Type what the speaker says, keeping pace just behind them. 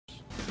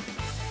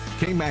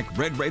KMAC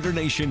Red Raider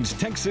Nation's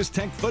Texas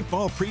Tech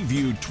Football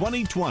Preview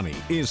 2020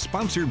 is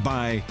sponsored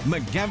by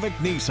McGavick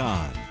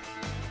Nissan.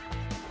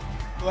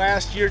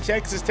 Last year,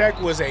 Texas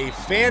Tech was a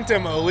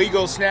phantom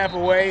illegal snap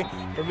away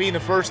from being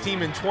the first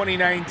team in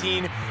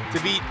 2019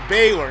 to beat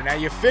Baylor. Now,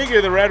 you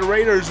figure the Red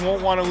Raiders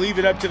won't want to leave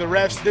it up to the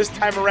refs this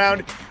time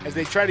around as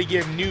they try to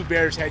give new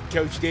Bears head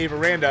coach Dave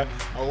Aranda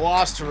a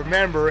loss to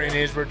remember in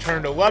his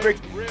return to Lubbock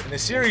and the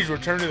series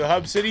return to the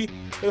Hub City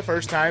for the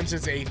first time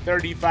since a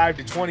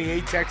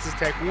 35-28 Texas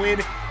Tech win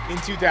in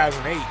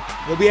 2008.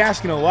 They'll be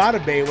asking a lot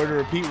of Baylor to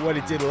repeat what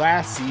it did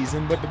last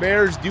season, but the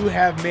Bears do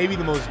have maybe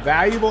the most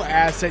valuable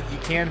asset you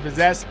can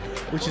possess,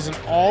 which is an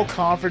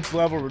all-conference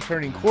level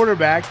returning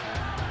quarterback.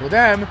 For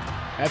them,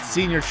 that's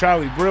senior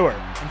Charlie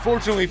Brewer.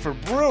 Unfortunately for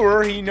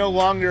Brewer, he no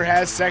longer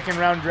has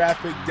second-round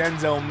draft pick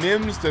Denzel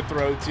Mims to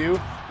throw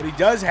to, but he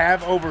does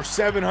have over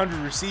 700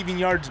 receiving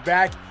yards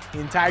back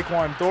in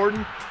Tyquan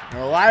Thornton, and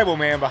a reliable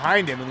man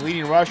behind him in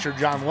leading rusher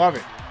John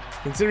Lovett.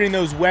 Considering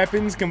those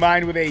weapons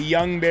combined with a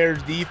young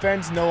Bears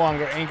defense no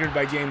longer anchored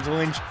by James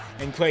Lynch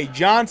and Clay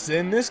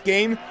Johnson, this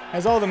game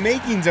has all the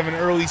makings of an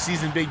early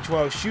season Big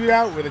 12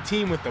 shootout where the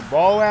team with the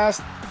ball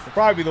last will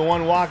probably be the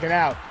one walking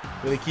out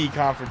with a key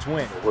conference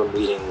win. We're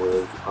meeting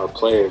with our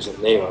players and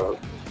they are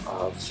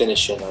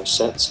finishing our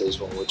sentences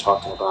when we're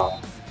talking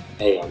about,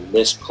 hey, on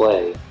this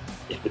play,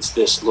 if it's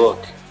this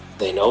look,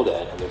 they know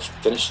that and they're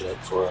finishing it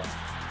for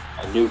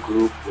a new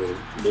group with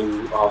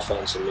new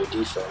offense and new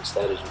defense.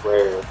 That is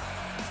rare.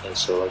 And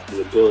so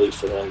the ability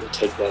for them to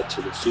take that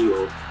to the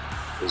field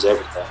is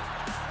everything.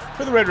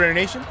 For the Red Raider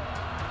Nation,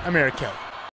 I'm Eric Kelly.